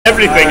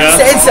everything, huh?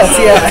 Incest,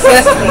 yeah.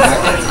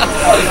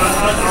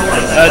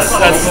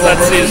 That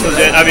seems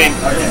legit. I mean,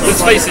 let's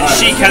face it,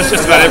 Sheik has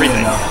just about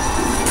everything.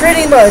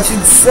 Pretty much.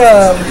 It's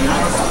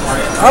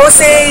I would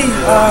say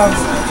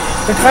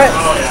they're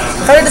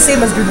kind of the same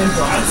as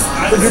Greninja.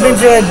 But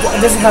Greninja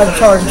doesn't have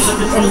charge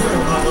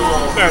anything.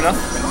 Fair enough.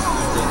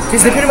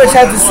 Because they pretty much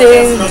have the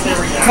same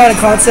kind of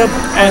concept.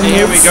 And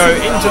here we go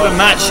into the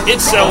match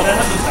itself.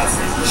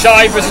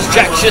 Shy versus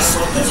Jaxas,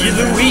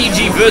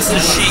 Luigi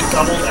versus Sheik.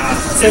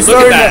 So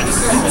look at that.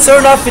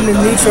 Starting off in the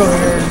neutral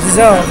here, the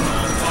zone.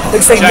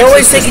 Looks like Jaxas no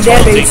one's taking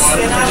damage.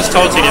 Just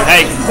taunting him.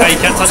 Hey,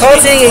 you can't touch me.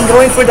 Taunting and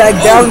going for that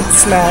down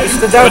smash.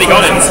 The down But he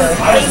got him.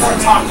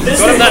 smash.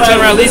 Got him that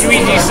turnaround.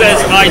 Luigi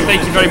says, "Hi,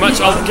 thank you very much.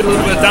 I'll get a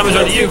little bit of damage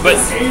onto you." But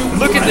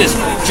look at this.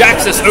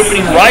 Jaxas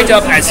opening right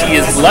up as he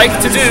is like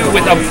to do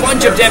with a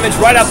bunch of damage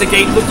right out the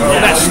gate. Looking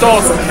for that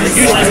start.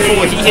 Usually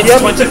before he hits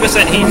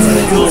 20%, he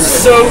feels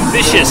so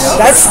vicious.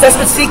 That's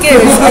what Sheik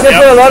is. I'm gonna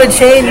put a lot of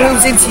chain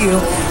moves into you.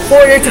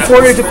 Forward to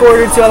forward to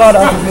forward to a lot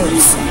of other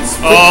moves.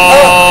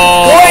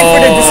 Going for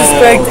the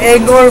disrespect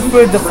and going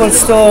for the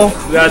footstool.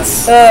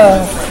 That's.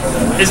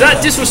 Is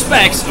that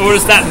disrespect or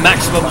is that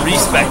maximum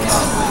respect?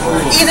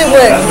 Either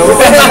way.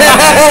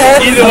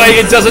 Either way,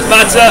 it doesn't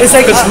matter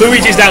because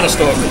Luigi's down the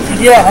stalk.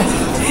 Yeah.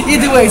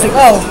 Either way, it's like,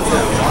 oh,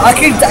 I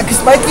can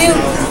spike you,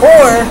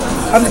 or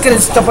I'm just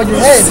gonna jump on your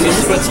head.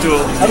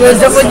 Footstool. I'm gonna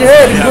jump on your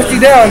head and push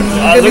you down.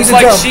 Looks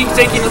like Sheik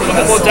taking a little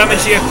bit more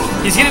damage here.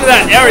 He's getting to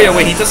that area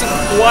where he doesn't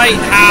quite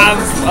have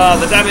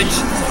the damage.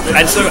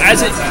 And so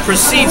as it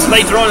proceeds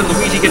later on and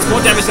Luigi gets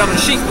more damage down on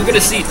Sheik, we're going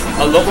to see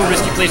a lot more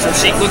risky plays from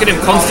Sheik. Look at him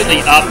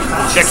constantly up,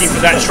 checking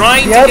for that,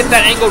 trying to get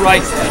that angle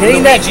right.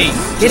 Luigi.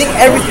 Getting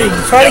everything,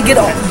 trying to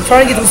get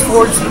those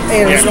forward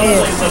airs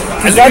in.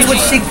 Because that's what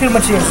Sheik pretty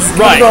much is.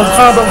 Right.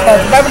 Combo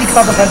heavy, not really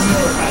combo heavy,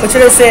 but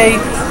should I say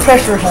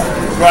pressure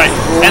heavy. Right.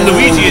 And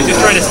Luigi is just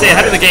trying to stay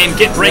ahead of the game,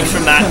 get breaks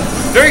from that.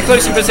 Very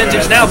close in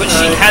percentage now, but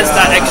Sheik has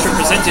that extra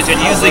percentage and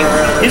using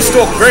his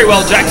stalk very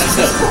well. Jaxas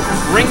is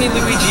bringing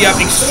Luigi up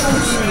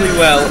extremely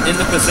well in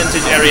the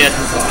percentage area.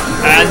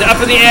 And up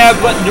in the air,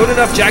 but not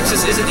enough.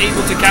 Jaxas isn't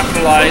able to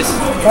capitalize.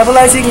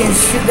 Capitalizing,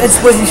 that's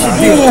what he should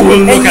do.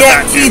 Ooh, and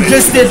yet, he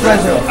just did right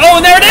there.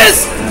 Oh, and there it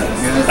is!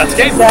 That's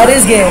game. That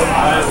is game.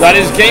 That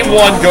is game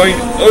one going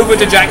over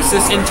to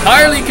Jaxas.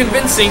 Entirely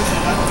convincing.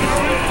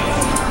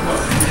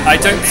 I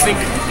don't think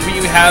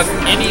we have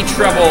any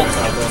trouble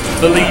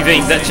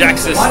believing that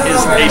Jaxas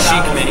is a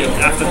Sheik minion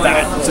after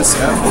that.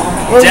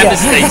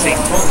 Devastating.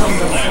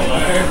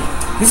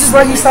 This is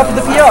why he stopped at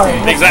the PR.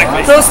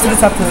 Exactly. Close to the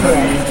top of the PR.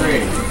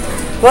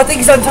 Well, I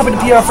think he's on top of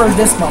the PR for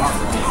this month.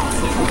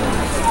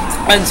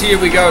 And here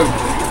we go.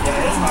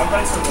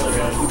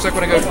 Looks like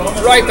we're going to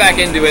go right back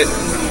into it.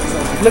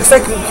 Looks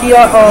like he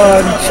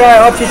Shy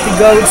opted to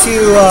go to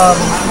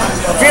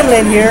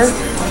Dreamland here.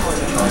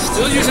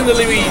 Still using the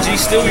Luigi,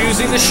 still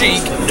using the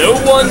Sheik. No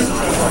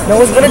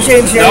one's gonna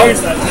change here. Nope.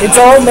 It's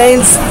all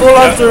mains full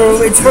on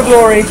through. It's for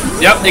glory.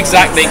 Yep,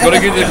 exactly. Gotta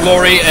give the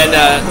glory. And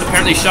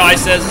apparently Shy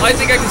says, "I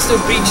think I can still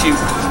beat you."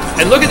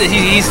 And look at this.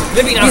 He's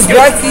living out. He's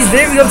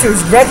living up to.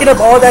 He's racking up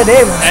all that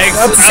damage.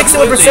 Up to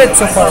 61%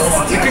 so far.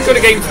 We could go to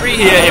game 3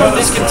 here. If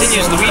this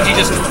continues, Luigi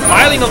just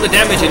piling on the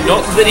damage and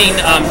not letting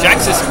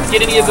Jaxas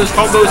get any of those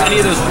combos, any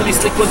of those really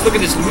slick ones. Look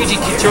at this. Luigi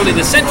controlling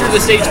the center of the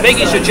stage,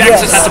 making sure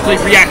Jaxas has to play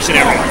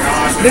reactionary.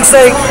 Looks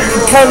like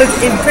kind of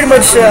pretty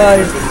much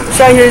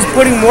Shy here is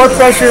putting more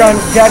pressure on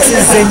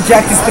Jaxas and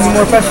Jaxas putting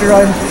more pressure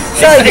on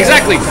Shy.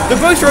 Exactly. They're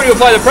both trying to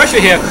apply the pressure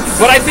here,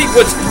 but I think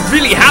what's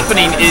really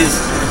happening is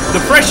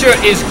the pressure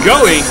is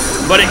going,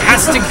 but it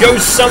has to go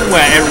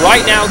somewhere, and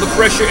right now the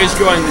pressure is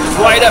going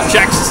right up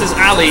Jaxas'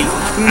 alley,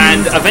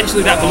 and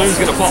eventually that balloon's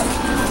going to pop.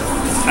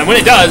 And when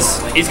it does,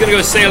 he's going to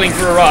go sailing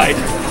for a ride.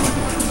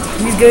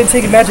 He's going to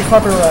take a magic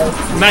carpet ride.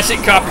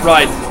 Magic carpet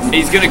ride.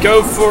 He's going to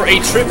go for a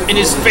trip in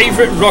his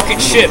favorite rocket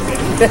ship.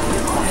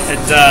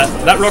 And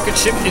that rocket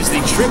ship is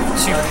the trip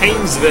to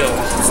Painesville.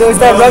 So is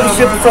that rocket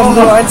ship from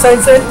Little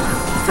Einstein's then?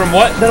 From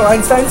what? Little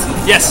Einsteins?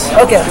 Yes.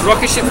 Okay. The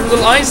rocket ship from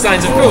Little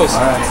Einsteins, of course.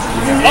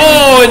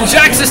 Oh, and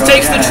Jaxas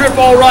takes the trip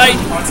all right.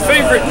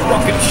 Favorite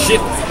rocket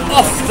ship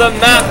off the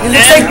map. And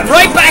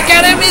right back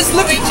at him is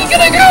Luigi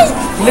gonna go.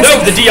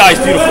 No, the DI is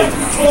beautiful.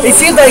 It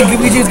seemed like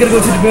Luigi was gonna go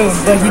to the moon,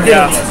 but he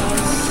didn't.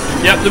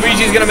 Yep,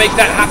 Luigi's gonna make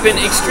that happen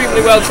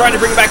extremely well, trying to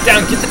bring it back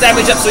down, get the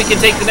damage up so he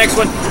can take the next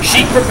one.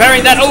 Sheik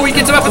preparing that. Oh, he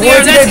gets him up in the air,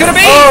 and that's gonna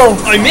be. Oh,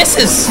 he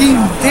misses. He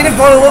didn't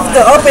follow up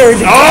the up air.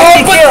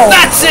 Oh, but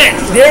that's it.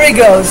 There he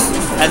goes.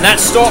 And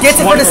that stops.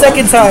 Gets it for the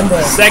second time, though.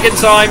 Second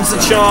time's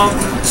the charm.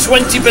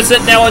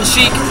 20% now on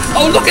Sheik.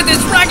 Oh, look at this,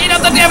 racking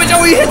up the damage.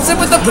 Oh, he hits him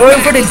with the. Going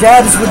for the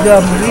jabs with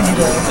Luigi,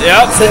 though.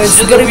 Yep. So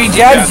it's gonna be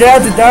jabs,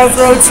 a down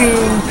throw to.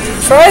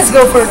 Tries to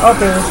go for an up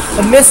air,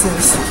 but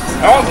misses.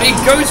 Oh, he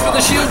goes for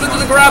the shield into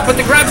the grab, but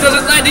the grab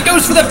doesn't land. He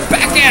goes for the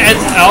back air.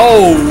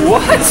 Oh,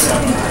 what?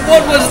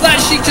 What was that?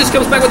 Sheik just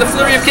comes back with a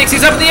flurry of kicks.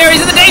 He's up in the air.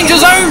 He's in the danger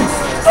zone.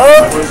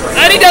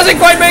 And he doesn't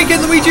quite make it.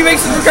 Luigi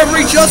makes the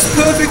recovery just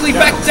perfectly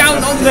back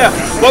down on there.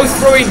 Both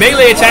throwing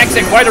melee attacks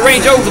at quite a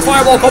range. Oh, the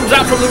fireball comes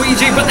out from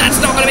Luigi, but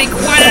that's not going to be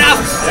quite enough.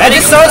 And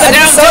he slows it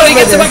down until he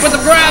gets him up with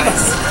the grab.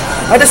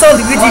 I just saw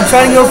Luigi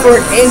trying to go for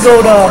an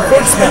angled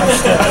fork smash,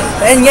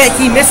 and yet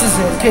he misses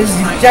it because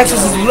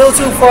Jaxas is a little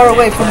too far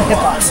away from the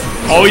hitbox.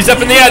 Oh, he's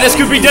up in the air. This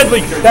could be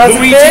deadly.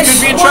 Luigi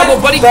could be in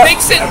trouble, but he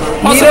makes it.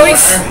 Possibly.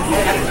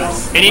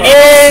 And he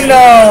needles.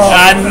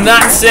 And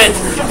that's it.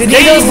 The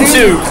Needles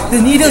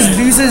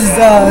loses his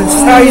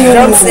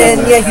jumps,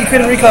 and yeah, he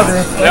couldn't recover.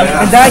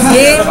 In that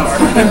game,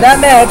 in that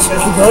match,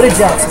 we go to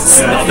Jaxas.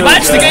 The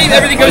match, the game,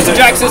 everything goes to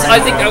Jaxas. I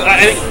think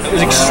it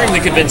was extremely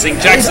convincing.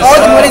 Jaxas. All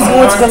the money's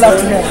going to the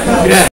left and right.